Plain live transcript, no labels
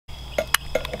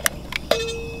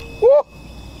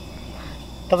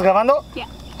¿Estás grabando? Yeah.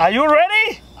 Are you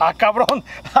ready? Ah, cabrón.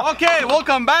 Okay,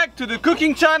 welcome back to the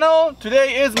cooking channel.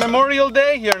 Today is Memorial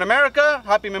Day here in America.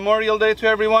 Happy Memorial Day to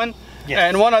everyone. Yes.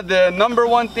 And one of the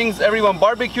 #1 things everyone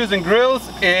barbecues and grills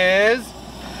is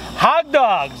Hot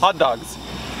dogs. hot dogs.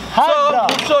 Hot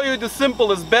dogs. We'll show you the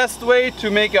simplest, best way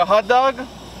to make a hot dog.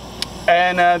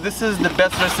 And this is the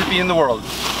best recipe in the world.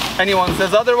 Anyone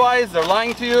says otherwise, they're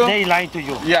lying to you. They lie to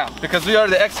you. Yeah, because we are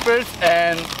the experts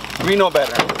and we know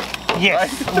better.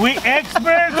 Yes, we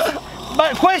experts.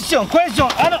 But question.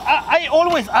 I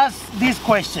always ask this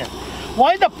question.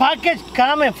 Why the package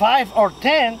come in 5 or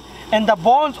 10 and the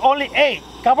bones only 8?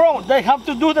 Cabrón, they have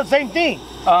to do the same thing.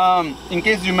 In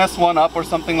case you mess one up or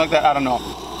something like that, I don't know.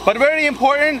 But very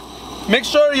important, make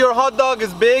sure your hot dog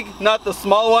is big, not the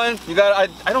small one. You got.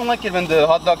 I don't like it when the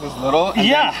hot dog is little. And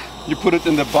Yeah. You put it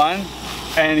in the bun,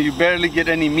 and you barely get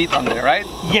any meat on there, right?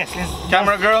 Yes.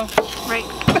 Camera girl. Right.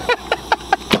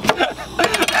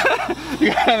 You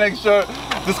gotta make sure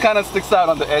this kind of sticks out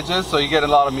on the edges, so you get a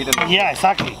lot of meat in there. Yeah,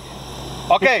 exactly.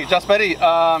 Okay, Jasperi,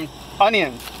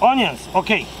 onions. Onions,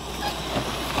 okay.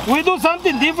 We do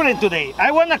something different today.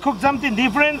 I want to cook something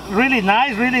different, really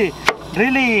nice, really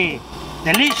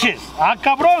delicious. Ah,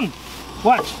 cabrón.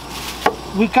 Watch.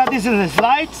 We cut this in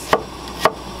slices.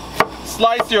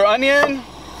 Slice your onion.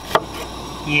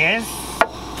 Yes.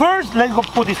 First, let's go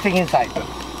put this thing inside.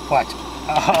 Watch.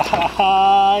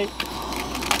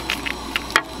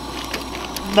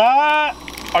 That.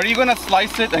 Are you gonna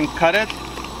slice it and cut it?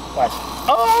 Watch.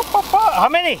 Oh, papa. How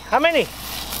many?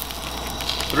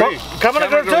 3. Camera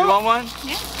girl you too? want one?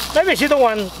 Yeah. Maybe she don't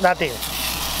want nothing.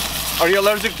 Are you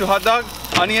allergic to hot dog?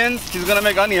 Onions? He's gonna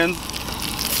make onions.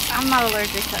 I'm not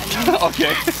allergic to onions.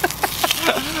 Okay.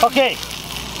 Okay.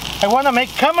 I want to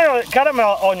make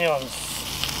caramel onions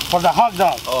for the hot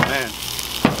dog. Oh man.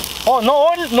 Oh, no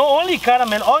only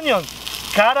caramel onions.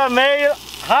 Caramel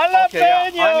jalapeno.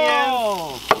 Okay, yeah.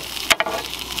 Onions.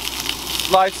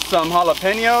 Slice some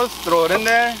jalapenos, throw it in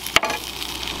there.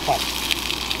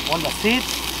 On the seeds.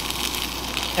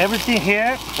 Everything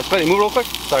here. Let's move real quick.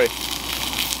 Sorry.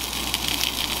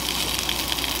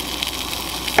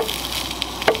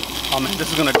 Oh man, this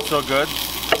is gonna be so good.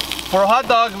 For a hot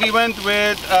dog, we went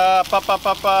with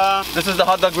This is the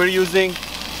hot dog we're using.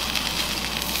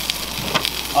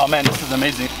 Oh man, this is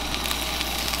amazing.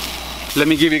 Let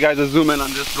me give you guys a zoom in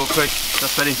on this real quick.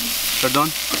 That's ready.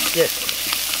 Perdón? Yes.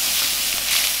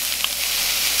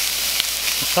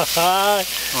 Oh,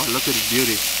 look at its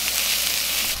beauty.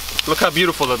 Look how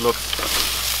beautiful it looks.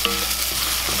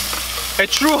 A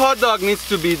true hot dog needs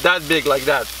to be that big like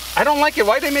that. I don't like it.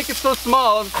 Why they make it so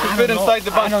small to fit inside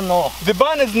the bun? I don't know. The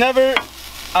bun is never,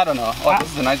 I don't know. Oh,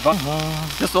 this is a nice bun.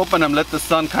 Just open them, let the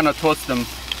sun kind of toast them.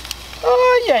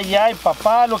 Oh, yeah,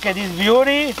 papa. Look at this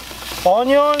beauty.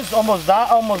 Onions, almost done.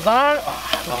 Oh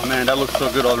man, that looks so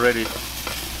good already.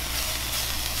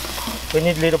 We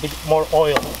need a little bit more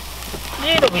oil.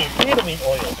 Little bit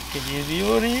oil. Look at this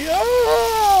beauty.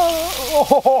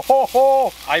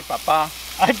 Oh. Ay, papa.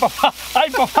 Ay, papa.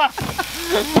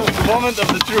 Moment of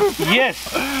the truth. Yes.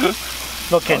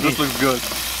 Look at This this. looks good.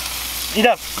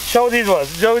 Enough. Show this one.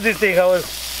 Show this thing. How is...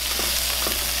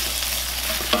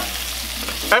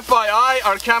 FYI,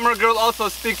 our camera girl also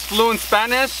speaks fluent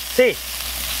Spanish. Sí.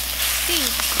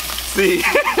 Sí.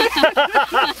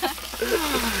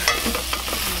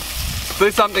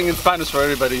 Say something in Spanish for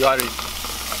everybody, Yari.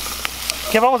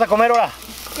 ¿Qué vamos a comer ahora?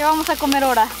 ¿Qué vamos a comer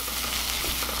ahora?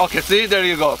 Okay, see, there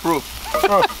you go, proof.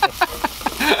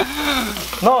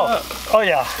 No. Oh,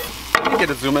 yeah. Can you get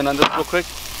a zoom in on this real quick?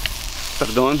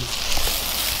 Perdón.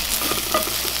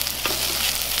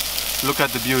 Look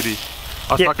at the beauty.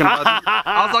 I was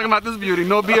talking about this beauty,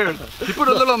 no beard. You put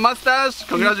a little mustache,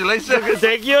 congratulations.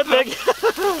 Thank you.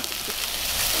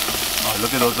 Oh,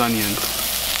 look at those onions.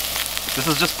 This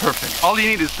is just perfect. All you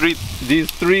need is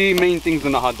these three main things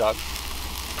in a hot dog.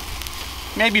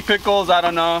 Maybe pickles, I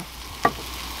don't know.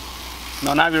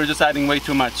 No, now we were just adding way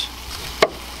too much.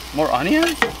 More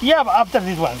onions? Yeah, but after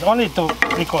this one, only 2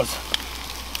 because.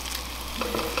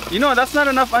 You know, that's not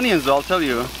enough onions though, I'll tell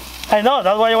you. I know,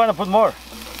 that's why I want to put more.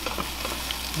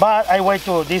 But I wait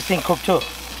till this thing cook too.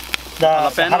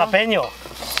 The jalapeno.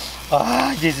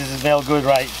 Ah, this is smell good,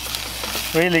 right?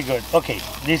 Really good. Okay,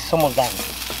 this is almost done.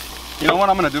 You know what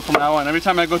I'm gonna do from now on? Every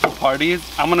time I go to parties,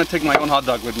 I'm gonna take my own hot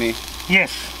dog with me.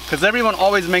 Yes. Because everyone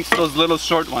always makes those little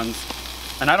short ones.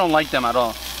 And I don't like them at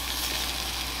all.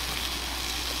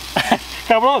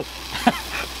 Cabrón,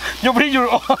 you bring your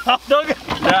own hot dog?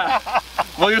 Yeah.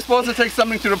 Well, you're supposed to take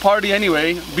something to the party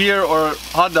anyway. Beer or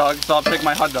hot dog, so I'll take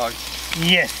my hot dog.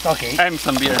 Yes, okay. And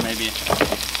some beer maybe.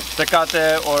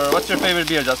 Tecate, or what's your favorite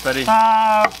beer, Jasperi?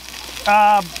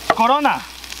 Corona.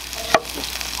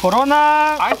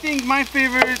 Corona. I think my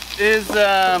favorite is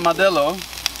Modelo.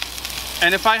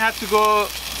 And if I had to go,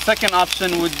 second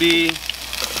option would be,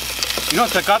 you know,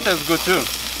 Tecate is good too.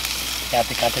 Yeah,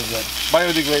 Tecate is good.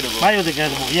 Biodegradable.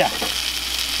 Biodegradable, yeah.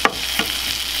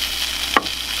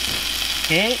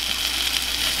 Okay.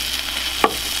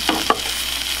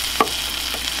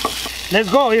 Let's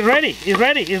go, it's ready, it's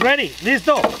ready, it's ready.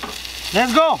 Listo.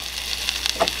 Let's go.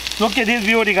 Look at this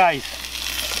beauty, guys.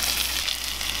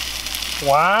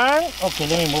 One. Okay,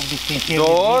 let me move this thing here.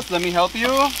 Dos, let me help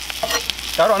you.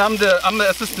 Caron, I'm the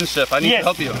assistant chef. I need to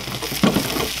help you.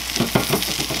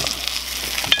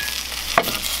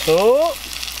 Two.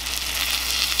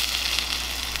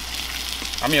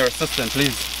 I'm your assistant,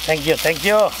 please. Thank you, thank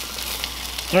you.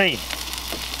 Three.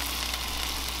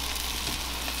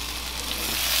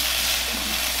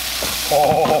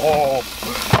 Oh,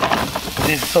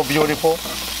 this is so beautiful.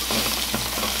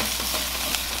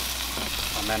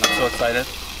 Oh man, I'm so excited.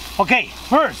 Okay,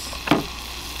 first,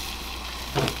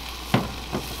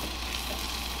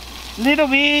 little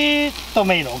bit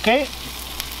tomato, okay?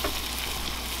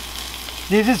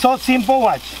 This is so simple,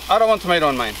 watch. I don't want tomato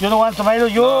on mine. You don't want tomato?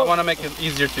 You No, I want to make it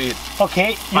easier to eat.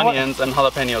 okay? You Onions and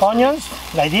jalapenos. onions,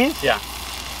 like this? Yeah.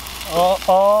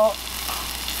 Oh,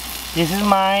 this is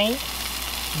mine.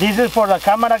 This is for the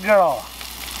camera girl.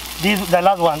 This the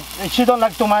last one. She don't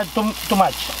like too much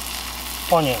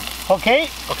onion. Okay?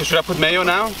 Okay, should I put mayo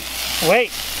now?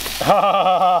 Wait.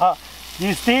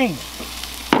 This thing.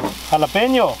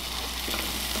 Jalapeno.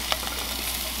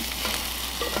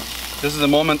 This is the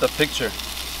moment of picture.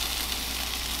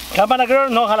 Camera girl,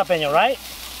 no jalapeno, right?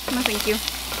 No, thank you.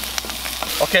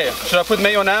 Okay, should I put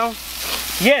mayo now?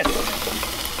 Yes.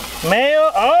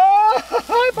 Mayo. Oh!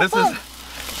 This is...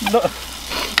 No.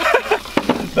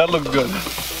 That looks good.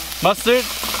 Mustard?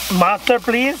 Mustard,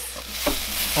 please.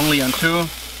 Only on 2.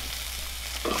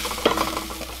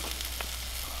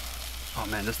 Oh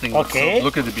man, this thing looks Okay. so...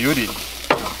 Look at the beauty.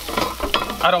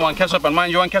 I don't want ketchup on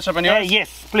mine. You want ketchup on yours? Yes,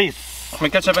 please.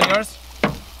 Want ketchup on yours?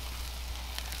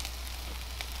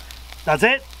 That's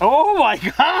it? Oh my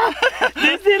god!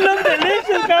 This thing looks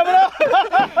delicious, camera!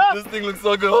 This thing looks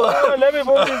so good. Hold on. Let me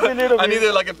move this a little bit. I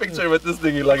needed like a picture with this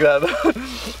thingy like that.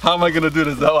 How am I gonna do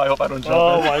this? Oh, I hope I don't drop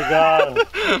Oh it. my god.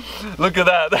 Look at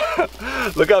that.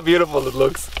 Look how beautiful it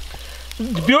looks.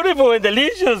 It's beautiful and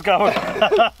delicious, camera.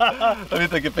 Let me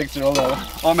take a picture. Hold on.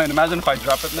 Oh man, imagine if I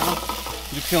drop it now.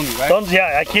 You kill me, right? Don't,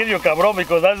 yeah, I kill you, cabron,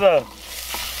 because that's a...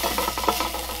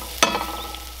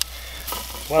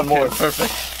 One more.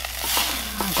 Perfect.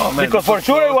 Oh, man, Because for this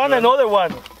sure looks I so want good. another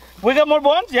one. We got more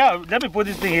ones? Yeah, let me put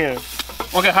this thing here.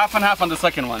 Okay, half and half on the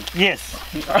second one. Yes.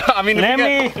 I mean,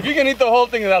 if you can eat the whole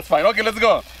thing, that's fine. Okay, let's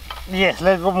go. Yes,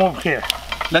 let's go move here.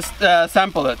 Let's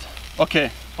sample it. Okay.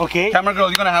 Okay. Camera girl,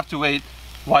 you're gonna have to wait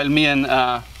while me and...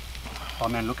 Oh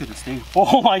man, look at this thing.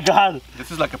 Oh my god. This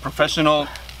is like a professional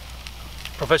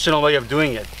way of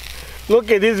doing it. Look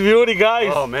at this beauty,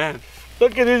 guys. Oh man.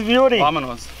 Look at this beauty.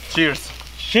 Vámonos. Cheers.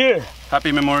 Cheers.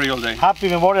 Happy Memorial Day. Happy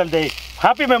Memorial Day.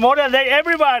 Happy Memorial Day,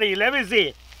 everybody. Let me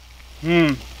see.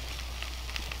 The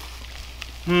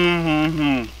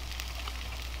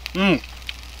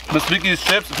Sticky's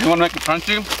chips, if you want to make it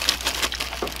crunchy.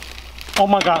 Oh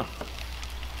my god.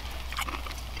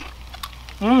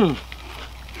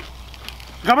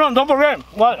 Cabron, don't forget.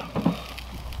 What?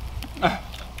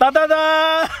 Da da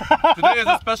da! Today is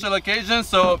a special occasion,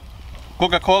 so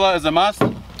Coca-Cola is a must.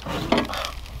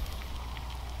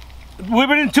 We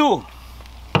bring 2.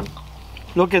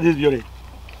 Look at this beauty.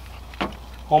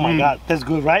 Oh my god, that's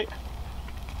good, right?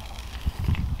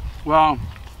 Wow.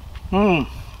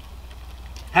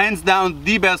 Hands down,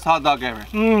 the best hot dog ever.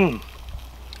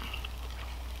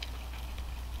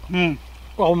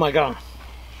 Oh my god.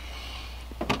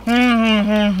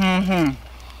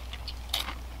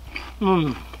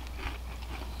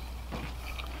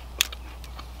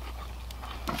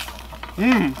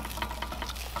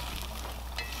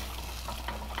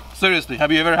 Seriously,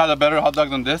 have you ever had a better hot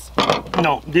dog than this?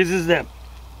 No, this is the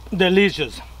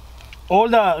delicious. All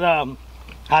the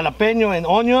jalapeno and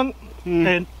onion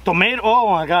and tomato.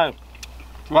 Oh my god.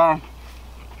 Wow.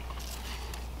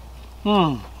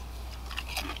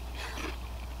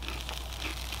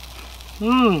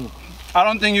 I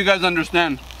don't think you guys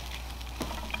understand.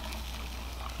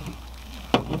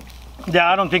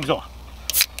 Yeah, I don't think so.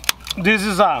 This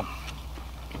is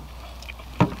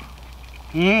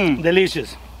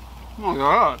delicious. Oh my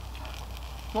god.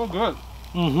 So good.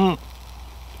 Oh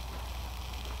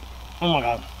my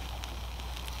god.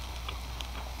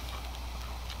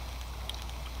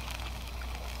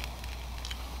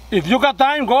 If you got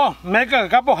time, go make a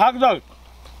couple hot dogs.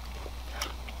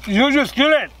 Use your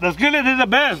skillet. The skillet is the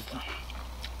best.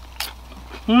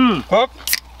 Mmm. Cook.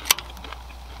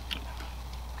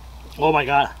 Oh my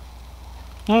God.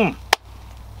 Mmm.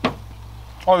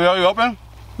 Oh, you already open?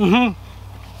 Mm-hmm.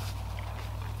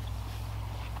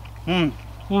 Mmm.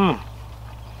 Mmm.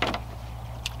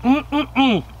 Mmm, mmm,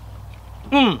 mmm.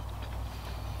 Mmm.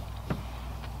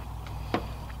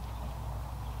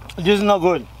 This is not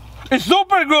good. It's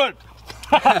super good.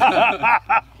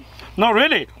 No,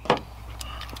 really.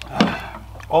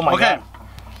 Oh my Okay. God.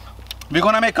 We're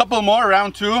gonna make a couple more,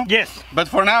 round 2. Yes. But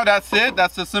for now, that's it.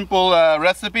 That's a simple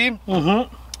recipe.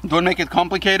 Mm-hmm. Don't make it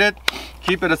complicated.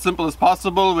 Keep it as simple as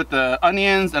possible with the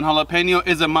onions and jalapeno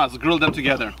is a must. Grill them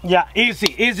together. Yeah,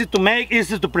 easy. Easy to make,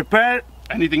 easy to prepare,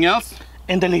 Anything else?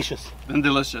 and delicious. And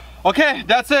delicious. Okay,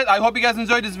 that's it. I hope you guys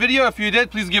enjoyed this video. If you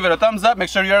did, please give it a thumbs up. Make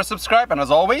sure you are subscribed. And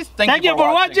as always, thank you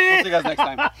for watching. We'll see you guys next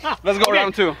time. Let's go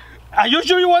round 2. Are you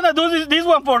sure you want to do this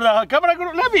one for the camera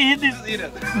group? Let me eat this. Eat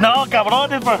it. No,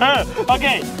 cabrón, it's for her.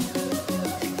 Okay.